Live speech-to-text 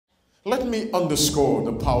Let me underscore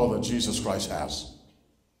the power that Jesus Christ has.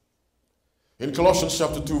 In Colossians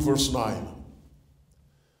chapter 2, verse 9,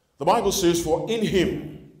 the Bible says, "For in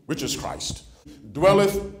him," which is Christ,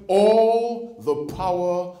 "dwelleth all the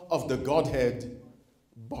power of the Godhead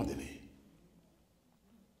bodily."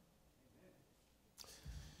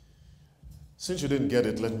 Since you didn't get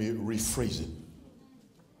it, let me rephrase it.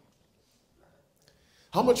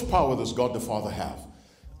 How much power does God the Father have?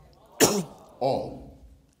 All.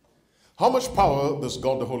 How much power does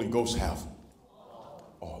God the Holy Ghost have?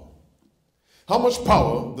 All. How much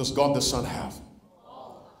power does God the Son have?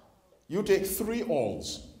 You take three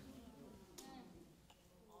alls.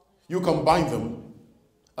 You combine them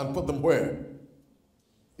and put them where?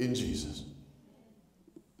 In Jesus.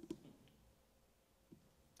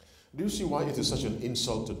 Do you see why it is such an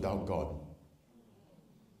insult to doubt God?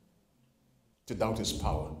 To doubt his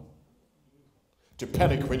power. To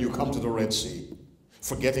panic when you come to the Red Sea,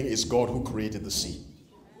 forgetting it's God who created the sea.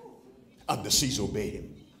 And the seas obey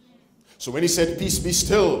him. So when he said, "Peace, be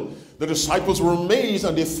still," the disciples were amazed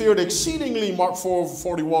and they feared exceedingly, Mark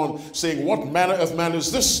 4:41, saying, "What manner of man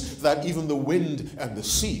is this, that even the wind and the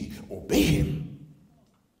sea obey him?"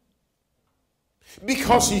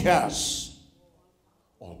 Because he has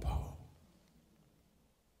all power.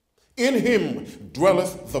 In him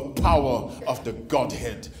dwelleth the power of the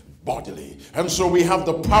Godhead bodily. And so we have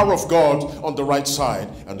the power of God on the right side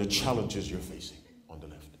and the challenges you're facing on the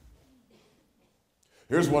left.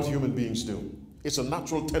 Here's what human beings do. It's a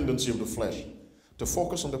natural tendency of the flesh to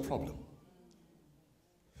focus on the problem,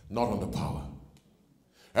 not on the power.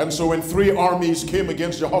 And so when three armies came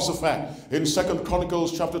against Jehoshaphat in 2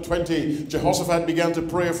 Chronicles chapter 20, Jehoshaphat began to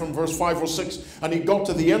pray from verse 5 or 6, and he got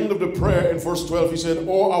to the end of the prayer in verse 12. He said,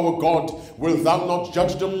 "O our God, wilt thou not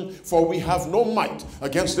judge them? For we have no might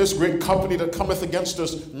against this great company that cometh against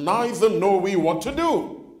us, neither know we what to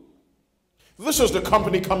do." This is the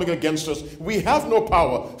company coming against us. We have no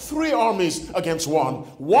power. Three armies against one.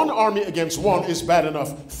 One army against one is bad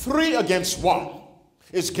enough. Three against one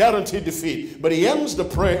is guaranteed defeat. But he ends the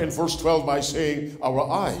prayer in verse 12 by saying, "Our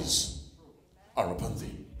eyes are upon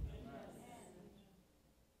thee."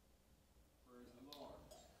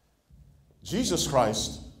 Jesus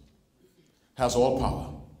Christ has all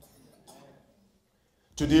power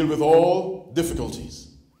to deal with all difficulties